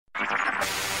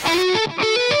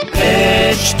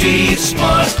HD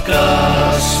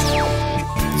Smartcast.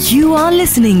 You are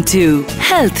listening to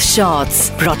Health Shots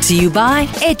brought to you by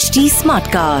HD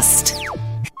Smartcast.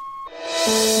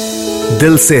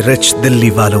 दिल से rich Delhi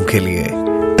वालों के लिए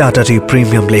टाटा टी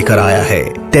प्रीमियम लेकर आया है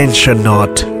tension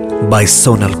not bye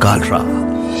Sonal Kalra.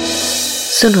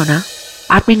 सुनो ना,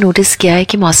 आपने नोटिस किया है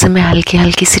कि मौसम में हल्की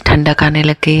हल्की सी ठंडक आने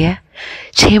लग गई है।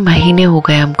 6 महीने हो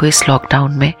गए हमको इस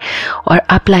लॉकडाउन में, और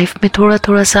अब लाइफ में थोड़ा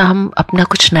थोड़ा सा हम अपना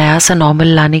कुछ नया सा नॉर्मल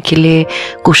लाने के लिए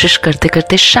कोशिश करते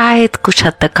करते शायद कुछ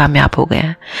हद तक कामयाब हो गए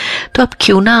हैं। तो अब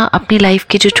क्यों ना अपनी लाइफ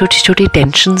की जो छोटी छोटी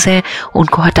टेंशन्स हैं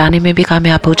उनको हटाने में भी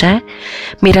कामयाब हो जाएं।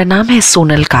 मेरा नाम है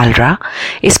सोनल कालरा,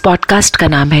 इस पॉडकास्ट का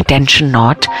नाम है टेंशन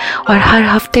नॉट, और हर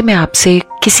हफ्ते मैं आपसे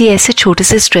किसी ऐसे छोटे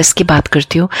से स्ट्रेस की बात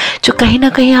करती हूँ जो कहीं ना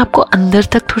कहीं आपको अंदर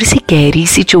तक थोड़ी सी गहरी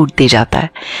सी चोट दे जाता है।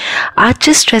 आज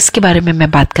जिस स्ट्रेस के बारे में मैं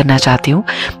बात करना चाहती हूँ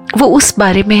वो उस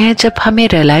बारे में है जब हमें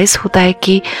रियलाइज़ होता है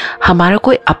कि हमारा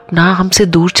कोई अपना हमसे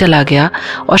दूर चला गया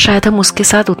और शायद हम उसके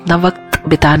साथ उतना वक्त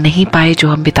बिता नहीं पाए जो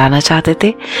हम बिताना चाहते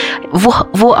थे।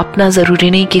 वो अपना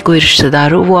ज़रूरी नहीं कि कोई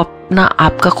रिश्तेदार हो, वो अपना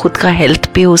आपका खुद का हेल्थ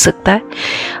भी हो सकता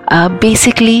है।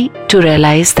 Basically to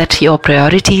realise that your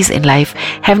priorities in life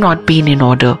have not been in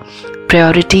order.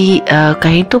 Priority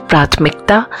कहें तो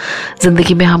प्राथमिकता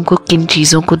ज़िंदगी में हमको किन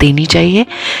चीज़ों को देनी चाहिए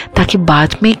ताकि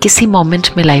बाद में किसी मोमेंट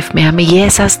में लाइफ में हमें ये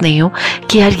एहसास नहीं हो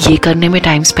कि यार ये करने में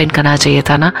टाइम स्पेंड करना चाहिए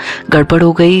था ना, गड़बड़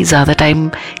हो गई, ज़्यादा टाइम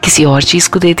किसी और चीज़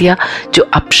को दे दिया जो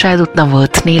अब शायद उतना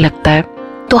वर्थ नहीं लगता है।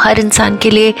 तो हर इंसान के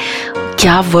लिए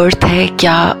क्या वर्थ है,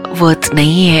 क्या वर्थ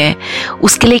नहीं है,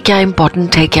 उसके लिए क्या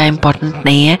इम्पोर्टेंट है, क्या इम्पोर्टेंट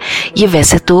नहीं है, ये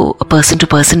वैसे तो पर्सन टू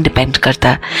पर्सन डिपेंड करता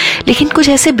है। लेकिन कुछ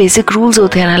ऐसे बेसिक रूल्स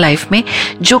होते हैं ना लाइफ में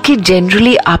जो कि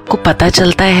जनरली आपको पता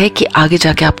चलता है कि आगे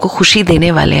जाके आपको खुशी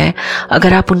देने वाले हैं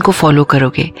अगर आप उनको फॉलो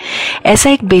करोगे। ऐसा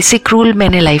एक बेसिक रूल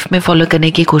मैंने लाइफ में फॉलो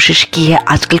करने की कोशिश की है,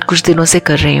 आजकल कुछ दिनों से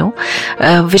कर रही हूँ,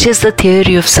 which is the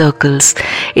theory of circles.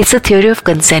 It's a theory of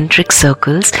concentric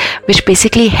circles which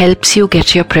basically helps you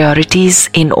get your priorities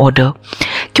in order.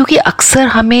 क्योंकि अक्सर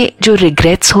हमें जो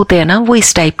रिग्रेट्स होते हैं ना वो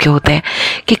इस टाइप के होते हैं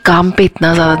कि काम पे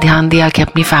इतना ज़्यादा ध्यान दिया कि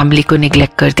अपनी फैमिली को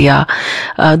निगलेक्ट कर दिया,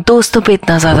 दोस्तों पे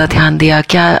इतना ज़्यादा ध्यान दिया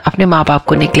क्या अपने माँ बाप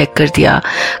को निगलेक्ट कर दिया,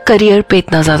 करियर पे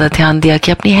इतना ज़्यादा ध्यान दिया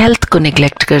कि अपनी हेल्थ को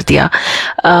निगलेक्ट कर दिया,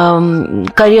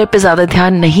 करियर पे ज़्यादा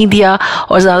ध्यान नहीं दिया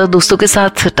और ज़्यादा दोस्तों के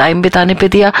साथ टाइम बिताने पे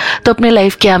दिया तो अपने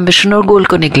लाइफ के एम्बिशन और गोल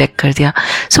को निगलेक्ट कर दिया।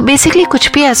 सो बेसिकली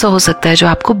कुछ भी ऐसा हो सकता है जो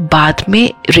आपको बाद में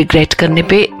रिग्रेट करने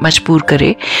पे मजबूर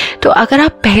करे। तो अगर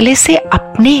आप पहले से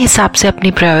अपने हिसाब से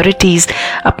अपनी प्रायोरिटीज़,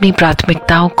 अपनी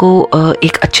प्राथमिकताओं को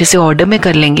एक अच्छे से ऑर्डर में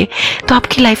कर लेंगे तो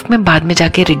आपकी लाइफ में बाद में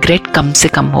जाके रिग्रेट कम से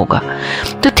कम होगा।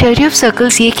 तो थ्योरी ऑफ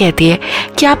सर्कल्स ये कहती है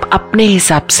कि आप अपने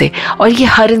हिसाब से, और ये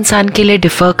हर इंसान के लिए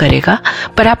डिफर करेगा,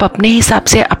 पर आप अपने हिसाब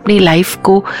से अपनी लाइफ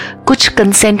को कुछ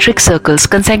कंसेंट्रिक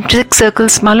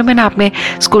सर्कल्स मालूम है ना, आपने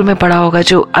स्कूल में पढ़ा होगा,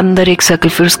 जो अंदर एक सर्कल,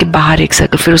 फिर उसके बाहर एक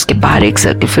सर्कल, फिर उसके बाहर एक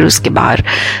सर्कल, फिर उसके बाहर।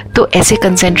 तो ऐसे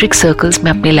कंसेंट्रिक सर्कल्स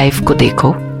में अपनी लाइफ को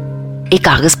देखो। एक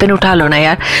कागज पेन उठा लो ना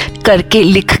यार, करके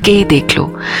लिख के ही देख लो।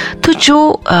 तो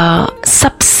जो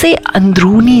सबसे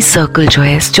अंदरूनी सर्कल जो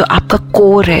है, जो आपका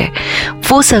कोर है,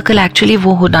 वो सर्कल एक्चुअली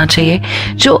वो होना चाहिए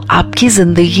जो आपकी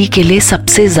ज़िंदगी के लिए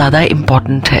सबसे ज़्यादा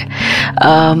इम्पॉर्टेंट है।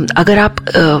 अगर आप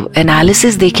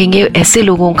एनालिसिस देखेंगे ऐसे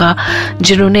लोगों का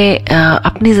जिन्होंने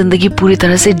अपनी ज़िंदगी पूरी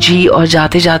तरह से जी, और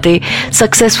जाते जाते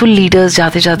सक्सेसफुल लीडर्स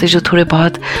जाते जाते जो थोड़े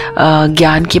बहुत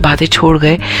ज्ञान की बातें छोड़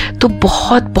गए, तो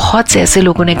बहुत से ऐसे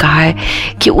लोगों ने कहा है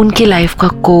कि उनकी लाइफ का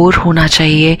कोर होना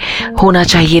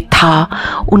चाहिए था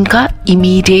उनका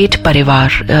इमीडिएट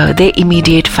परिवार, दे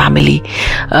इमीडिएट फैमिली।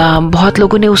 बहुत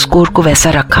लोगों ने उस कोर को वैसा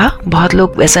रखा, बहुत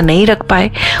लोग वैसा नहीं रख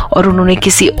पाए और उन्होंने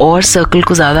किसी और सर्कल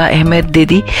को ज़्यादा अहमियत दे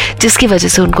दी, जिसकी वजह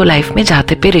से उनको लाइफ में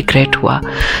जाते पे रिग्रेट हुआ।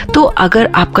 तो अगर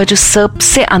आपका जो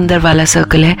सबसे अंदर वाला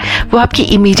सर्कल है वो आपकी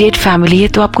इमीडिएट फैमिली है,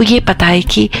 तो आपको ये पता है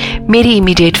कि मेरी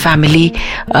इमीडिएट फैमिली,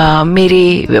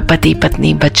 मेरे पति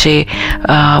पत्नी, बच्चे,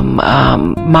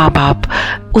 माँ बाप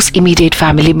उस इमीडिएट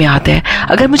फैमिली में आते हैं।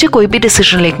 अगर मुझे कोई भी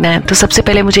डिसीजन लेना है तो सबसे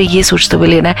पहले मुझे ये सोचते हुए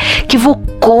लेना है कि वो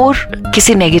कोर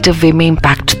किसी नेगेटिव वे में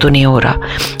इम्पैक्ट तो नहीं हो रहा।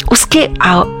 उसके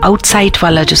आउटसाइड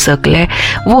वाला जो सर्कल है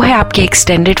वो है आपकी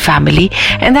extended family,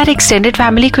 and that extended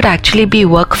family could actually be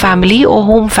work family और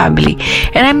home family.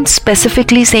 And I am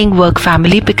specifically saying work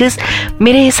family because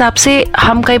मेरे हिसाब से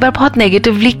हम कई बार बहुत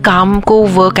नेगेटिवली काम को,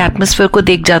 वर्क एटमॉस्फेयर को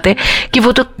देख जाते हैं कि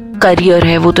वो तो करियर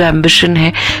है, वो तो एम्बिशन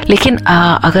है, लेकिन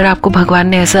अगर आपको भगवान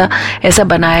ने ऐसा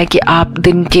बनाया कि आप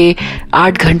दिन के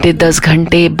 8 घंटे, 10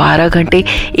 घंटे, 12 घंटे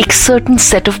एक सर्टन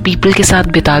सेट ऑफ पीपल के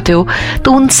साथ बिताते हो,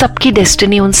 तो उन सबकी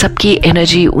डेस्टिनी, उन सबकी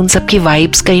एनर्जी, उन सबकी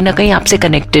वाइब्स कहीं ना कहीं आपसे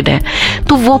कनेक्टेड है।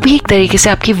 तो वो भी एक तरीके से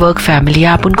आपकी वर्क फैमिली है,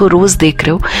 आप उनको रोज देख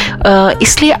रहे हो।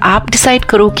 इसलिए आप डिसाइड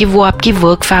करो कि वो आपकी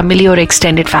वर्क फैमिली और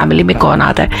एक्सटेंडेड फैमिली में कौन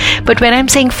आता है। But when I am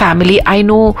saying family, I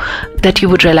know that you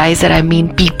would realize that I mean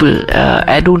people.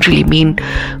 I don't really mean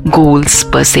goals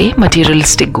per se,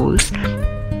 materialistic goals.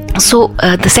 So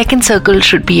the second circle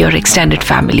should be your extended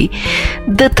family.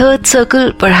 The third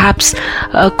circle perhaps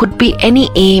could be any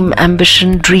aim,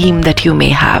 ambition, dream that you may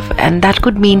have, and that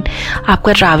could mean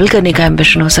आपका travel करने का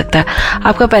ambition हो सकता है,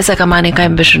 आपका पैसा कमाने का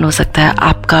एम्बिशन हो सकता है,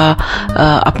 आपका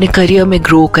अपने करियर में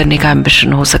ग्रो करने का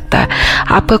एम्बिशन हो सकता है,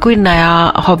 आपका कोई नया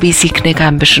हॉबी सीखने का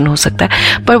एम्बिशन हो सकता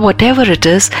है। पर वट एवर इट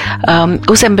इज़,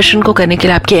 उस एम्बिशन को करने के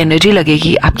लिए आपकी एनर्जी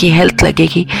लगेगी, आपकी हेल्थ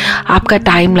लगेगी, आपका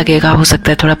टाइम लगेगा, हो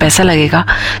सकता है थोड़ा पैसा लगेगा,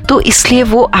 तो इसलिए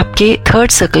वो आपके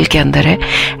थर्ड सर्कल के अंदर है।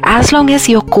 As long as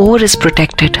your core is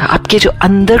protected, आपके जो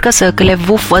अंदर का सर्कल है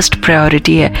वो फर्स्ट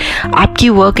प्रायोरिटी है। आपकी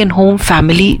वर्क एंड होम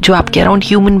फैमिली, जो आपके अराउंड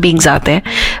ह्यूमन बींग्स आते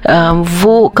हैं,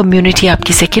 वो कम्युनिटी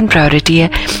आपकी सेकेंड प्रायोरिटी है,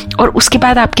 और उसके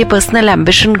बाद आपके पर्सनल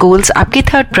एम्बिशन, गोल्स आपकी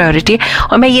थर्ड प्रायोरिटी है।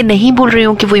 और मैं ये नहीं बोल रही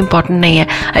हूँ कि वो इंपॉर्टेंट नहीं है,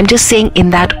 I am just saying in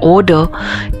that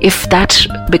order, if that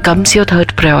becomes your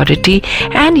third priority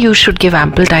and you should give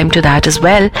ample time to that as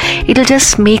well, it will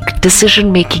just make decision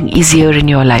making easier in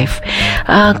your life.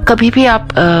 कभी भी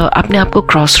आप अपने आप को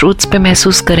cross roads पे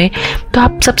महसूस करें, तो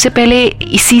आप सबसे पहले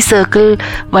इसी सर्कल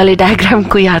वाले डायग्राम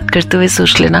को याद करते हुए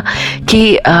सोच लेना कि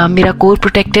मेरा कोर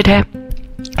प्रोटेक्टेड है,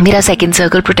 मेरा सेकेंड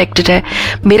सर्कल प्रोटेक्टेड है,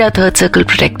 मेरा थर्ड सर्कल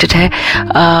प्रोटेक्टेड है,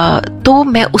 तो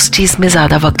मैं उस चीज़ में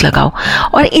ज़्यादा वक्त लगाऊं।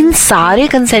 और इन सारे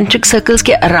कंसेंट्रिक सर्कल्स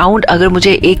के अराउंड अगर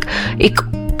मुझे एक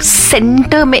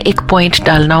सेंटर में एक पॉइंट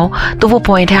डालना हो, तो वो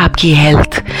पॉइंट है आपकी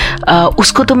हेल्थ।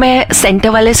 उसको तो मैं सेंटर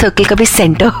वाले सर्कल का भी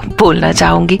सेंटर बोलना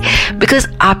चाहूँगी, बिकॉज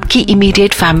आपकी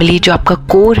इमीडिएट फैमिली, जो आपका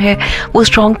कोर है, वो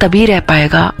स्ट्रॉन्ग तभी रह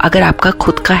पाएगा अगर आपका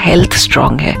खुद का हेल्थ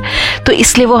स्ट्रॉन्ग है। तो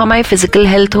इसलिए वो हमारी फिजिकल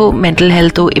हेल्थ हो, मेंटल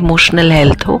हेल्थ हो, इमोशनल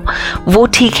हेल्थ हो, वो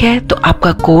ठीक है तो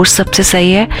आपका कोर सबसे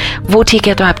सही है, वो ठीक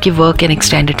है तो आपकी वर्क एंड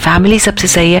एक्सटेंडेड फैमिली सबसे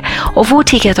सही है, और वो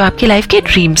ठीक है तो आपकी लाइफ के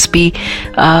ड्रीम्स भी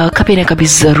कभी ना कभी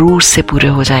ज़रूर से पूरे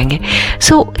हो जाएंगे।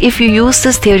 So if you use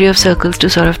this theory of circles to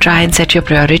sort of try and set your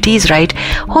priorities right,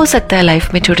 हो सकता है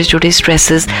लाइफ में छोटे छोटे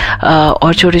स्ट्रेसेस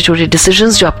और छोटे छोटे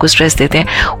डिसीजंस जो आपको स्ट्रेस देते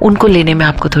हैं, उनको लेने में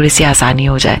आपको थोड़ी सी आसानी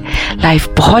हो जाए। लाइफ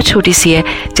बहुत छोटी सी है,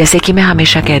 जैसे कि मैं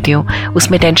हमेशा कहती हूँ,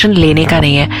 उसमें टेंशन लेने का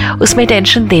नहीं है, उसमें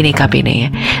टेंशन देने का भी नहीं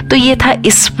है। तो ये था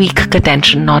इस वीक का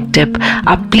टेंशन नॉट टिप।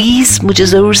 आप प्लीज़ मुझे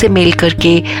ज़रूर से मेल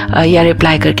करके या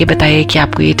रिप्लाई करके बताइए कि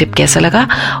आपको ये टिप कैसा लगा,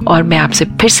 और मैं आपसे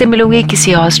फिर से मिलूंगी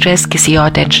किसी और स्ट्रेस, किसी और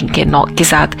टेंशन के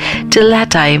साथ। Till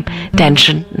that time,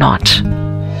 tension not.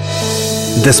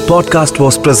 This podcast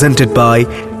was presented by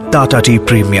Tata tea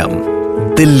premium,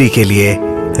 Delhi के लिए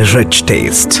rich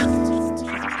test.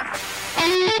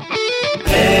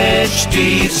 HD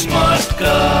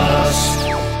Smartcast.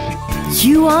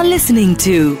 You are listening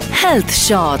to Health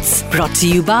Shots, brought to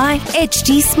you by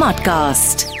HD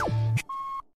Smartcast.